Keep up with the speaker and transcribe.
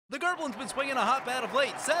The Garblin's been swinging a hot bat of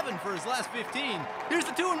late, 7 for his last 15. Here's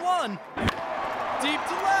the 2-1. Deep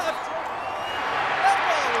to left. That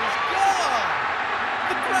ball is gone.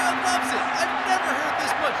 The crowd loves it. I've never heard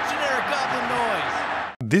this much generic goblin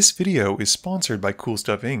noise. This video is sponsored by Cool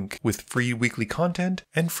Stuff Inc. with free weekly content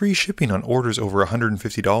and free shipping on orders over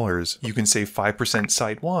 $150. You can save 5%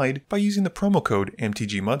 site-wide by using the promo code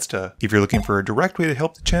MTGMudsta. If you're looking for a direct way to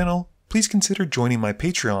help the channel, please consider joining my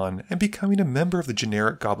Patreon and becoming a member of the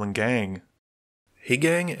Generic Goblin Gang. Hey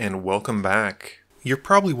gang, and welcome back. You're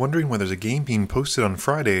probably wondering why there's a game being posted on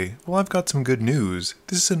Friday. Well, I've got some good news.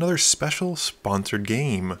 This is another special sponsored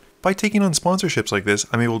game. By taking on sponsorships like this,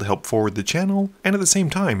 I'm able to help forward the channel and at the same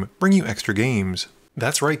time bring you extra games.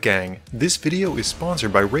 That's right gang, this video is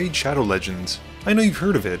sponsored by Raid Shadow Legends. I know you've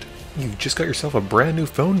heard of it. You've just got yourself a brand new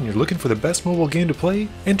phone and you're looking for the best mobile game to play?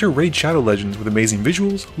 Enter Raid Shadow Legends with amazing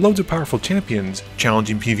visuals, loads of powerful champions,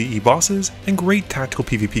 challenging PvE bosses, and great tactical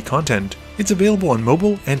PvP content. It's available on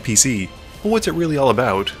mobile and PC. Well, what's it really all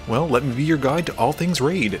about? Well, let me be your guide to all things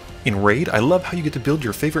Raid. In Raid, I love how you get to build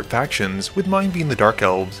your favorite factions, with mine being the Dark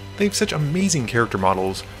Elves. They have such amazing character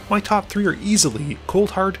models. My top 3 are easily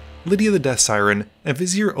Coldheart, Licia the Death Siren, and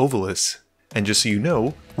Vizier Ovalus. And just so you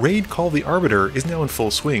know, Raid Call the Arbiter is now in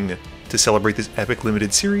full swing. To celebrate this epic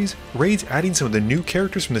limited series, Raid's adding some of the new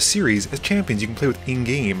characters from the series as champions you can play with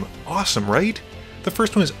in-game. Awesome, right? The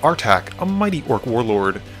first one is Artak, a mighty orc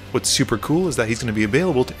warlord. What's super cool is that he's going to be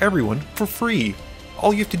available to everyone for free.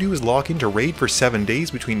 All you have to do is log into Raid for 7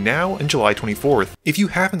 days between now and July 24th. If you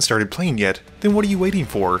haven't started playing yet, then what are you waiting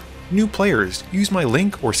for? New players, use my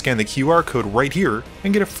link or scan the QR code right here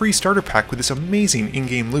and get a free starter pack with this amazing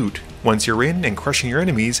in-game loot. Once you're in and crushing your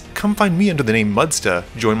enemies, come find me under the name Mudsta,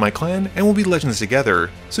 join my clan, and we'll be legends together.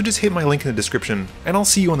 So just hit my link in the description, and I'll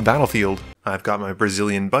see you on the battlefield. I've got my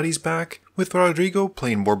Brazilian buddies back, with Rodrigo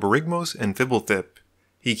playing Borborygmos Fblthp.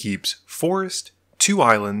 He keeps Forest, 2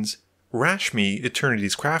 Islands, Rashmi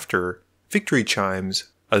Eternity's Crafter, Victory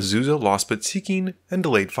Chimes, Azusa Lost But Seeking, and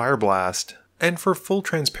Delayed Fire Blast. And for full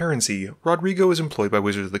transparency, Rodrigo is employed by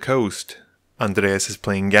Wizards of the Coast. Andreas is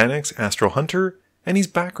playing Ganax Astral Hunter, and he's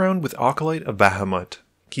background with Acolyte of Bahamut,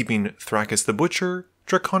 keeping Thrakus the Butcher,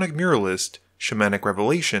 Draconic Muralist, Shamanic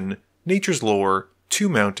Revelation, Nature's Lore, 2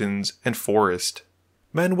 Mountains, and Forest.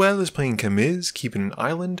 Manuel is playing Kamiz, keeping an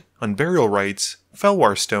Island, Unburial Rites,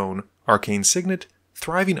 Felwar Stone, Arcane Signet,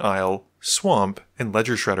 Thriving Isle, Swamp, and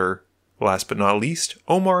Ledger Shredder. Last but not least,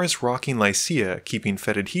 Omar is rocking Licia, keeping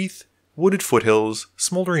Fetid Heath, Wooded Foothills,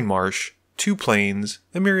 Smoldering Marsh, 2 Plains,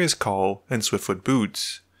 Emiria's Call, and Swiftfoot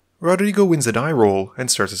Boots. Rodrigo wins the die roll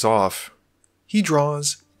and starts us off. He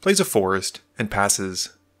draws, plays a forest, and passes.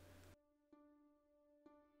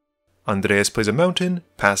 Andreas plays a mountain,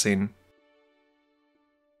 passing.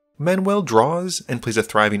 Manuel draws and plays a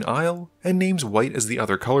Thriving Isle and names white as the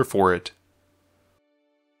other color for it.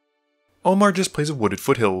 Omar just plays a Wooded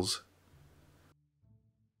Foothills.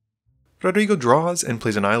 Rodrigo draws and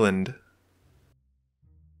plays an island.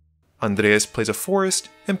 Andreas plays a forest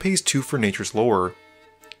and pays 2 for Nature's Lore.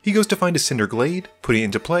 He goes to find a Cinder Glade, putting it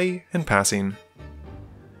into play, and passing.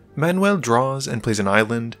 Manuel draws and plays an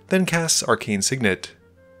island, then casts Arcane Signet.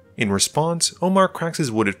 In response, Omar cracks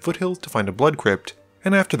his Wooded Foothills to find a Blood Crypt,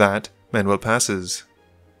 and after that, Manuel passes.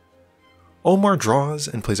 Omar draws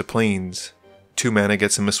and plays a Plains. 2 mana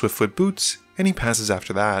gets him a Swiftfoot Boots, and he passes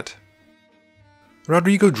after that.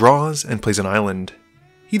 Rodrigo draws and plays an island.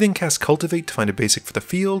 He then casts Cultivate to find a basic for the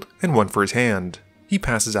field, and 1 for his hand. He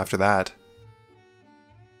passes after that.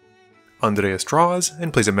 Andreas draws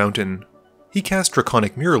and plays a mountain. He casts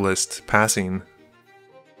Draconic Muralist, passing.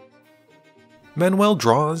 Manuel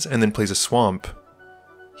draws and then plays a swamp.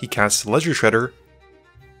 He casts Ledger Shredder,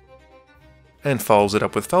 and follows it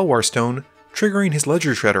up with Felwar Stone, triggering his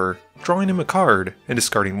Ledger Shredder, drawing him a card, and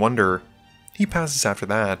discarding Wonder. He passes after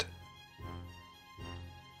that.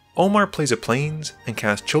 Omar plays a Plains and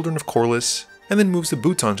casts Children of Corliss, and then moves the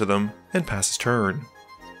boots onto them, and passes turn.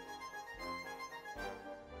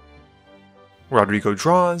 Rodrigo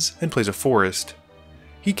draws and plays a forest.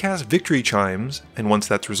 He casts Victory Chimes, and once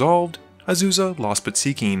that's resolved, Azusa Lost But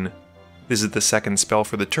Seeking. This is the second spell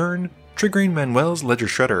for the turn, triggering Manuel's Ledger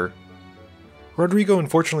Shredder. Rodrigo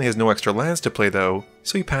unfortunately has no extra lands to play though,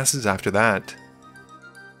 so he passes after that.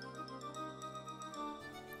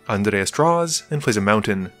 Andreas draws and plays a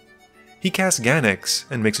mountain. He casts Ganax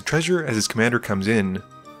and makes a treasure as his commander comes in.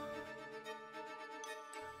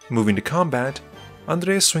 Moving to combat,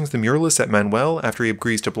 Andreas swings the Muralist at Manuel after he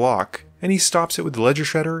agrees to block, and he stops it with the Ledger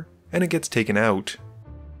Shredder, and it gets taken out.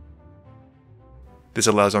 This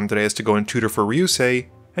allows Andreas to go and tutor for Ryusei,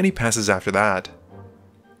 and he passes after that.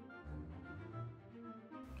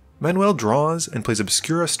 Manuel draws and plays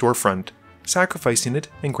Obscura Storefront, sacrificing it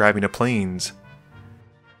and grabbing a Plains.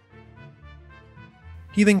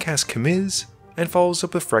 He then casts Kamiz and follows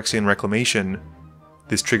up with Phyrexian Reclamation.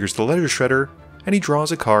 This triggers the Ledger Shredder, and he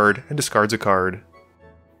draws a card and discards a card.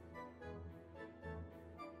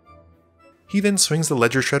 He then swings the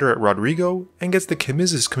Ledger Shredder at Rodrigo and gets the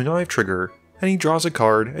Kamiz's Connive trigger, and he draws a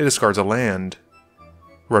card and discards a land.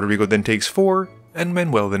 Rodrigo then takes 4, and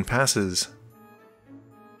Manuel then passes.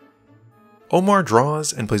 Omar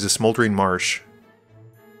draws and plays a Smoldering Marsh.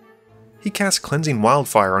 He casts Cleansing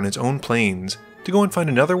Wildfire on his own plains to go and find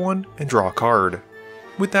another one and draw a card.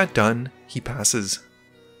 With that done, he passes.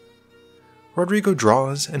 Rodrigo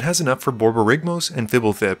draws and has enough for Borborygmos and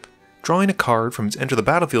Fblthp, drawing a card from his Enter the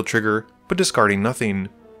Battlefield trigger, but discarding nothing.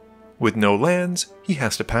 With no lands, he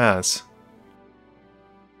has to pass.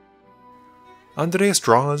 Andreas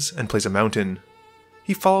draws and plays a mountain.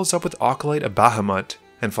 He follows up with Acolyte of Bahamut,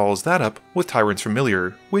 and follows that up with Tyrant's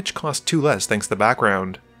Familiar, which costs 2 less thanks to the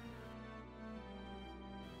background.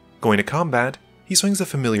 Going to combat, he swings the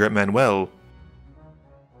Familiar at Manuel,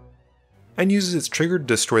 and uses its trigger to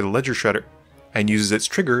destroy the Ledger Shredder, and uses its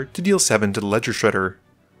trigger to deal 7 to the Ledger Shredder.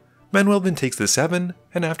 Manuel then takes the 7,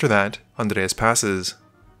 and after that, Andreas passes.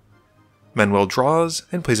 Manuel draws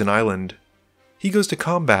and plays an island. He goes to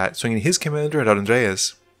combat, swinging his commander at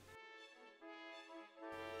Andreas.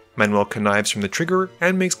 Manuel connives from the trigger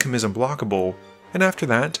and makes Kamiz unblockable, and after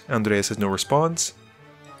that, Andreas has no response,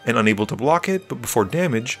 and unable to block it but before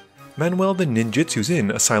damage, Manuel then ninjutsus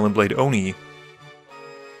in a Silent Blade Oni.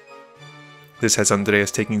 This has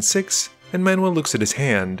Andreas taking 6, and Manuel looks at his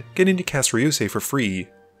hand, getting to cast Ryusei for free.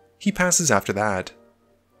 He passes after that.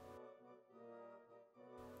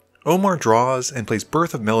 Omar draws and plays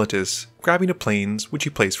Birth of Meletis, grabbing a Plains which he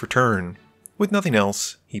plays for turn. With nothing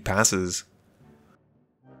else, he passes.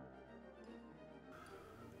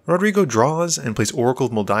 Rodrigo draws and plays Oracle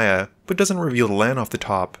of Moldiah, but doesn't reveal the land off the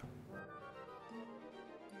top.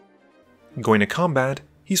 Going to combat,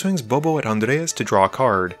 he swings Bobo at Andreas to draw a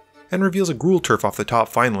card, and reveals a Gruul Turf off the top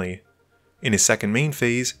finally. In his second main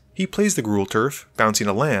phase, he plays the Gruul Turf, bouncing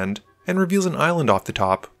a land, and reveals an island off the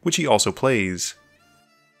top, which he also plays.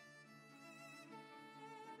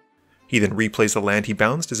 He then replays the land he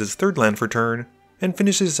bounced as his third land for turn, and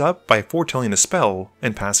finishes up by foretelling a spell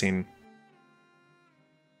and passing.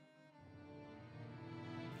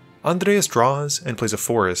 Andreas draws and plays a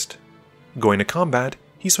forest. Going to combat,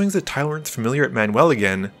 he swings the Tyrant's Familiar at Manuel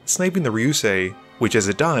again, sniping the Ryusei, which as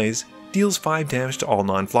it dies, deals 5 damage to all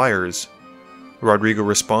non-flyers. Rodrigo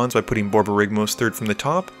responds by putting Borborygmos third from the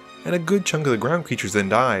top, and a good chunk of the ground creatures then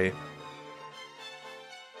die.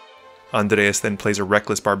 Andreas then plays a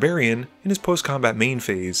Reckless Barbarian in his post-combat main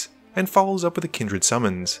phase, and follows up with a Kindred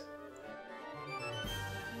Summons.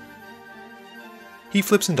 He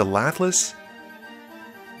flips into Lathless,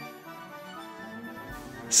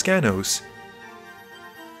 Scanos,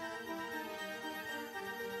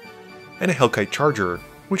 and a Hellkite Charger,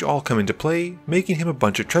 which all come into play, making him a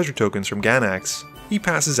bunch of treasure tokens from Ganax. He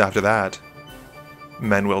passes after that.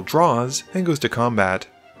 Manuel draws and goes to combat.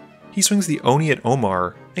 He swings the Oni at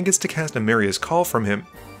Omar and gets to cast Ameria's Call from him.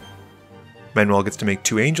 Manuel gets to make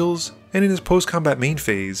 2 angels, and in his post-combat main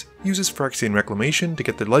phase, uses Phyrexian Reclamation to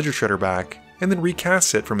get the Ledger Shredder back, and then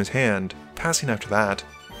recasts it from his hand, passing after that.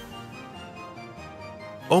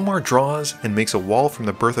 Omar draws and makes a wall from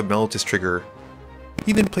the Birth of Meletis trigger.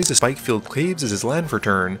 He then plays a Spike-Filled Caves as his land for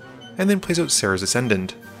turn, and then plays out Sarah's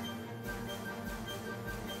Ascendant.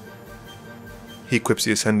 He equips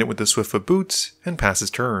the Ascendant with the Swiftfoot Boots, and passes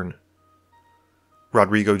turn.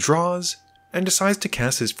 Rodrigo draws, and decides to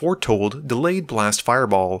cast his foretold Delayed Blast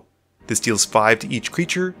Fireball. This deals 5 to each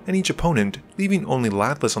creature and each opponent, leaving only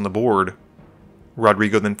Lathless on the board.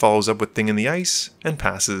 Rodrigo then follows up with Thing in the Ice, and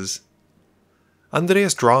passes.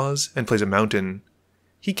 Andreas draws and plays a mountain.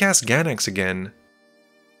 He casts Ganax again,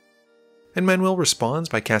 and Manuel responds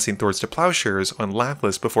by casting Thords to Plowshares on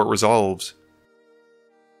Lathless before it resolves.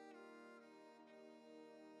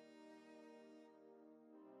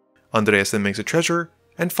 Andreas then makes a treasure,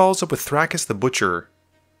 and follows up with Thrakis the Butcher.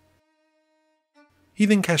 He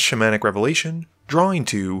then casts Shamanic Revelation, drawing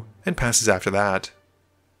 2, and passes after that.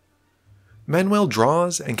 Manuel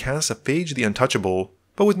draws and casts a Phage the Untouchable,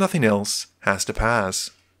 but with nothing else, has to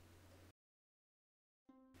pass.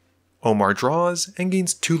 Omar draws and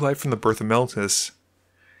gains 2 life from the Birth of Meletis.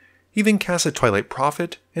 He then casts a Twilight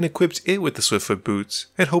Prophet and equips it with the Swiftfoot Boots,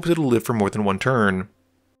 and hopes it'll live for more than 1 turn.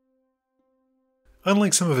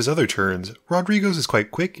 Unlike some of his other turns, Rodrigo's is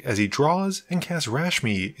quite quick as he draws and casts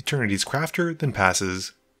Rashmi, Eternity's Crafter, then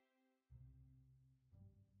passes.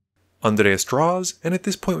 Andreas draws, and at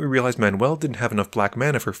this point we realize Manuel didn't have enough black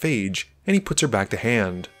mana for Phage, and he puts her back to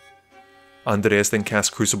hand. Andreas then casts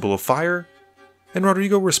Crucible of Fire, and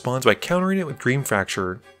Rodrigo responds by countering it with Dream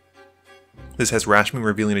Fracture. This has Rashmi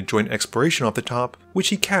revealing a joint exploration off the top, which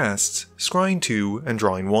he casts, scrying 2 and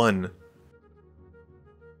drawing 1.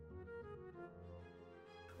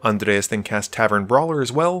 Andreas then casts Tavern Brawler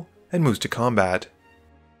as well, and moves to combat.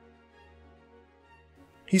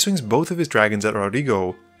 He swings both of his dragons at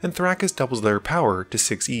Rodrigo, and Thrakus doubles their power to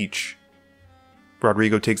 6 each.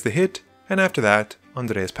 Rodrigo takes the hit, and after that,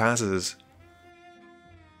 Andreas passes.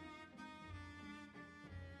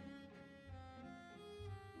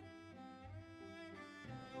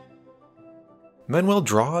 Manuel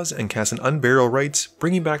draws and casts an Unburial Rites,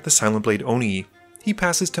 bringing back the Silent Blade Oni. He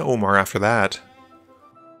passes to Omar after that.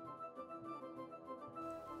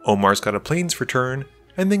 Omar's got a Plains for turn,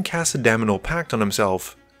 and then casts a Daminal Pact on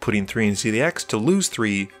himself, putting 3 into the X to lose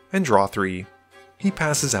 3 and draw 3. He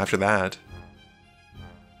passes after that.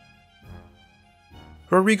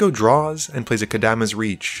 Rodrigo draws and plays a Kadama's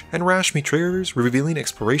Reach, and Rashmi triggers, revealing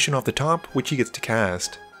Exploration off the top, which he gets to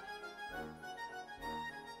cast.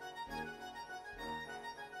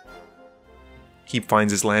 He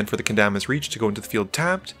finds his land for the Kadama's Reach to go into the field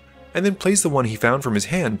tapped, and then plays the one he found from his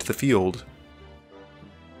hand to the field.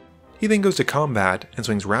 He then goes to combat and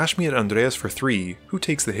swings Rashmi at Andreas for 3, who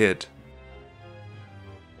takes the hit.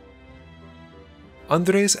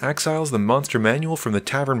 Andreas exiles the Monster Manual from the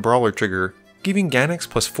Tavern Brawler trigger, giving Ganax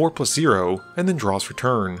 +4/+0, and then draws for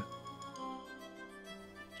turn.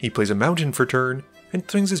 He plays a Mountain for turn, and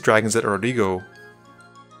swings his dragons at Rodrigo.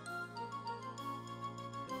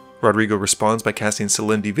 Rodrigo responds by casting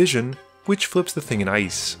Salinity Vision, which flips the thing in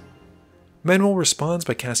ice. Manuel responds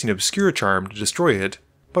by casting Obscura Charm to destroy it,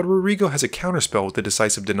 but Rodrigo has a counterspell with the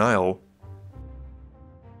Decisive Denial.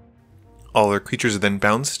 All their creatures are then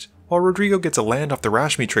bounced, while Rodrigo gets a land off the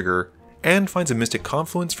Rashmi trigger, and finds a Mystic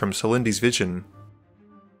Confluence from Salinity's Vision.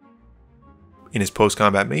 In his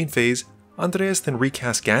post-combat main phase, Andreas then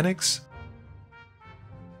recasts Ganax,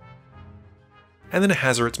 and then a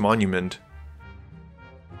Hazoret's Monument.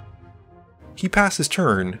 He passes his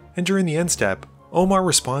turn, and during the end step, Omar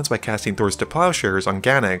responds by casting Thors to Plowshares on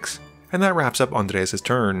Ganax, and that wraps up Andreas'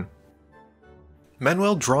 turn.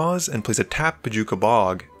 Manuel draws and plays a tap Bajuka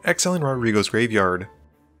Bog, exiling Rodrigo's graveyard.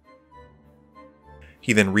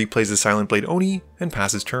 He then replays the Silent Blade Oni and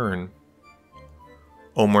passes turn.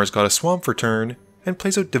 Omar's got a Swamp for turn, and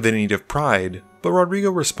plays out Divinity of Pride, but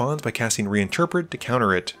Rodrigo responds by casting Reinterpret to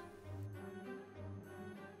counter it.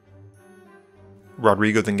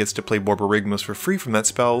 Rodrigo then gets to play Borborygmos for free from that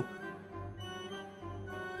spell,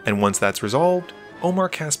 and once that's resolved, Omar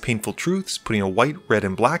casts Painful Truths, putting a white, red,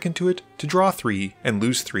 and black into it to draw 3 and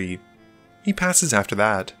lose 3. He passes after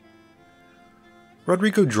that.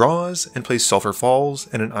 Rodrigo draws and plays Sulphur Falls,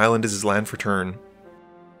 and an island as his land for turn.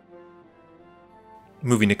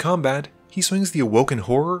 Moving to combat, he swings the Awoken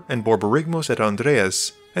Horror and Borborygmos at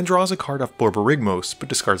Andreas, and draws a card off Borborygmos, but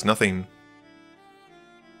discards nothing.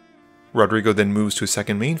 Rodrigo then moves to his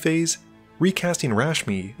second main phase, recasting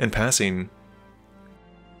Rashmi and passing.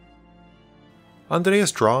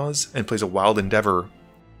 Andreas draws and plays a Wild Endeavor.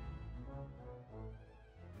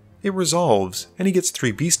 It resolves, and he gets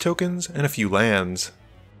 3 beast tokens and a few lands.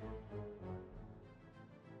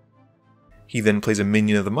 He then plays a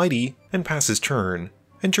Minion of the Mighty and passes turn,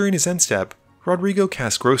 and during his end step, Rodrigo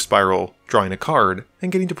casts Growth Spiral, drawing a card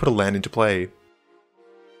and getting to put a land into play.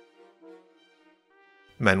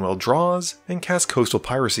 Manuel draws and casts Coastal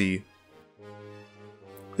Piracy.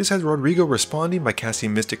 This has Rodrigo responding by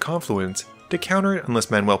casting Mystic Confluence to counter it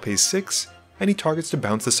unless Manuel pays 6, and he targets to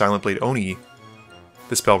bounce the Silent Blade Oni.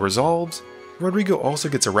 The spell resolves. Rodrigo also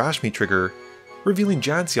gets a Rashmi trigger, revealing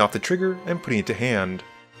Jadsi off the trigger and putting it to hand.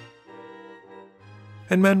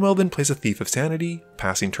 And Manuel then plays a Thief of Sanity,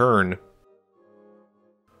 passing turn.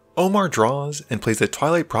 Omar draws and plays the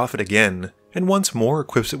Twilight Prophet again, and once more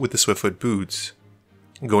equips it with the Swiftfoot Boots.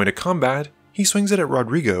 Going to combat, he swings it at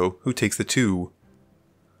Rodrigo, who takes the 2.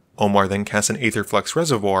 Omar then casts an Aetherflux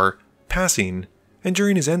Reservoir, passing, and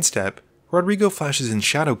during his end step, Rodrigo flashes in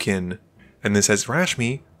Shadowkin, and this has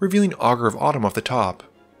Rashmi revealing Augur of Autumn off the top.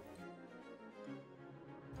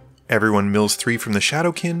 Everyone mills 3 from the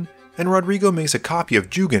Shadowkin, and Rodrigo makes a copy of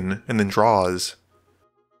Jugan and then draws.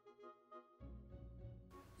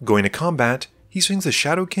 Going to combat, he swings the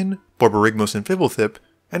Shadowkin, Borborygmos Fblthp,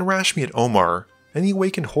 and Rashmi at Omar, and the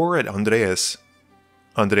Awakened Horror at Andreas.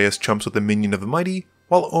 Andreas chumps with the Minion of the Mighty,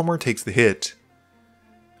 while Omar takes the hit.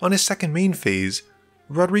 On his second main phase,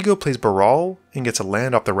 Rodrigo plays Baral and gets a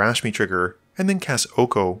land off the Rashmi trigger, and then casts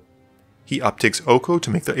Oko. He upticks Oko to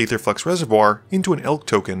make the Aetherflux Reservoir into an Elk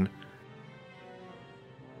token,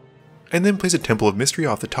 and then plays a Temple of Mystery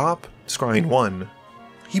off the top, scrying 1.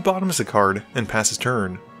 He bottoms the card and passes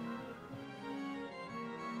turn.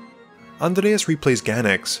 Andreas replays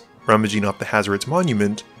Ganax, rummaging off the Hazoret's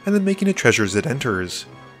monument and then making a treasure as it enters.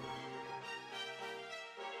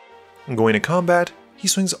 Going to combat, he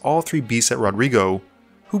swings all 3 beasts at Rodrigo,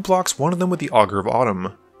 who blocks one of them with the Augur of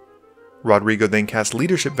Autumn. Rodrigo then casts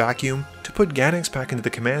Leadership Vacuum to put Ganax back into the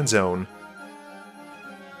command zone,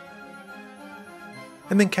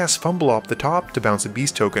 and then casts Fumble off the top to bounce a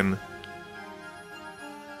beast token.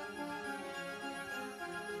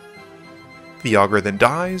 The Augur then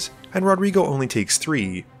dies, and Rodrigo only takes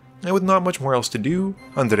 3, and with not much more else to do,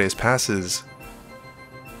 Andreas passes.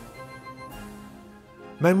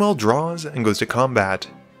 Manuel draws and goes to combat.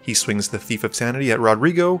 He swings the Thief of Sanity at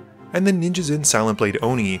Rodrigo, and then ninjas in Silent Blade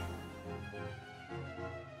Oni.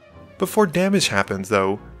 Before damage happens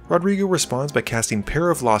though, Rodrigo responds by casting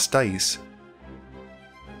Pair of Lost Dice,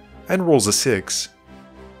 and rolls a 6.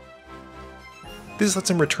 This lets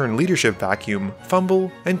him return Leadership Vacuum,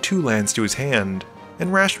 Fumble, and 2 lands to his hand,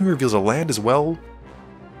 and Rashmi reveals a land as well.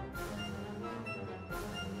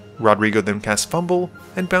 Rodrigo then casts Fumble,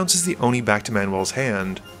 and bounces the Oni back to Manuel's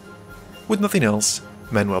hand. With nothing else,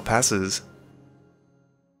 Manuel passes.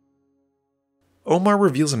 Omar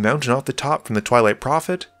reveals a mountain off the top from the Twilight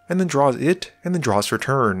Prophet, and then draws it, and then draws for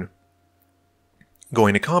turn.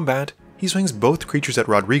 Going to combat, he swings both creatures at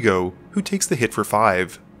Rodrigo, who takes the hit for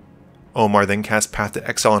 5. Omar then casts Path to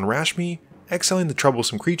Exile on Rashmi, exiling the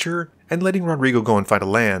troublesome creature, and letting Rodrigo go and find a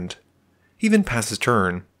land. He then passes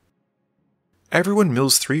turn. Everyone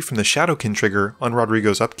mills 3 from the Shadowkin trigger on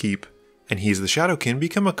Rodrigo's upkeep, and he as the Shadowkin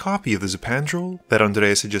become a copy of the Zapandrel that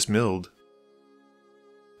Andreas had just milled.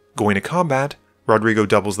 Going to combat, Rodrigo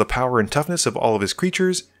doubles the power and toughness of all of his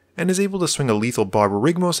creatures, and is able to swing a lethal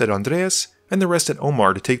Borborygmos at Andreas, and the rest at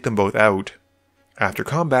Omar to take them both out. After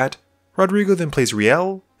combat, Rodrigo then plays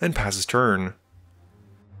Riel, and passes turn.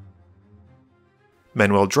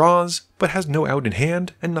 Manuel draws, but has no out in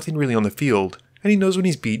hand and nothing really on the field, and he knows when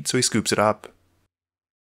he's beat so he scoops it up.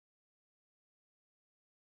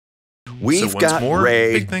 We've got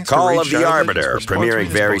Raid, Call of the Arbiter, premiering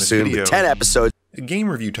very soon with 10 episodes. Game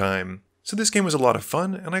review time. So this game was a lot of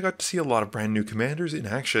fun, and I got to see a lot of brand new commanders in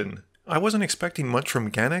action. I wasn't expecting much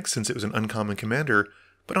from Ganax since it was an uncommon commander,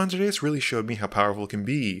 but Andreas really showed me how powerful it can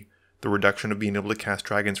be. The reduction of being able to cast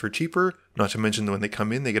dragons for cheaper, not to mention that when they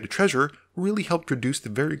come in they get a treasure, really helped reduce the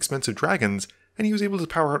very expensive dragons, and he was able to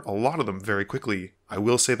power out a lot of them very quickly. I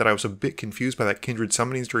will say that I was a bit confused by that Kindred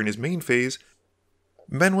summonings during his main phase.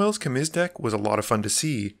 Manuel's Kamiz deck was a lot of fun to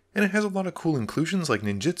see, and it has a lot of cool inclusions like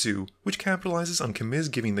ninjutsu, which capitalizes on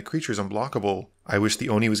Kamiz giving the creatures unblockable. I wish the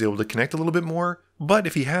Oni was able to connect a little bit more, but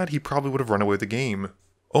if he had, he probably would have run away with the game.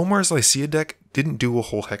 Omar's Licia deck didn't do a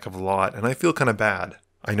whole heck of a lot, and I feel kinda bad.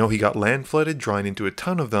 I know he got land flooded, drawing into a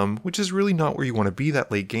ton of them, which is really not where you want to be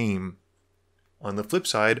that late game. On the flip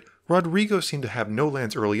side, Rodrigo seemed to have no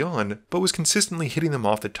lands early on, but was consistently hitting them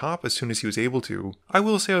off the top as soon as he was able to. I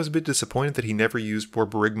will say I was a bit disappointed that he never used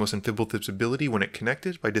Borborygmos Fblthp's ability when it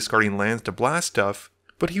connected by discarding lands to blast stuff,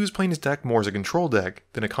 but he was playing his deck more as a control deck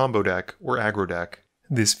than a combo deck or aggro deck.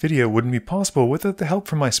 This video wouldn't be possible without the help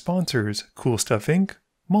from my sponsors, Cool Stuff Inc.,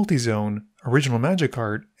 Multizone, Original Magic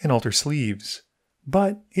Art, and Alter Sleeves.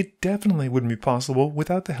 But it definitely wouldn't be possible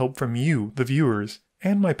without the help from you, the viewers,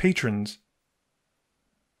 and my patrons.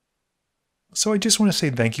 So I just want to say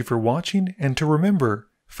thank you for watching, and to remember,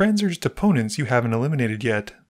 friends are just opponents you haven't eliminated yet.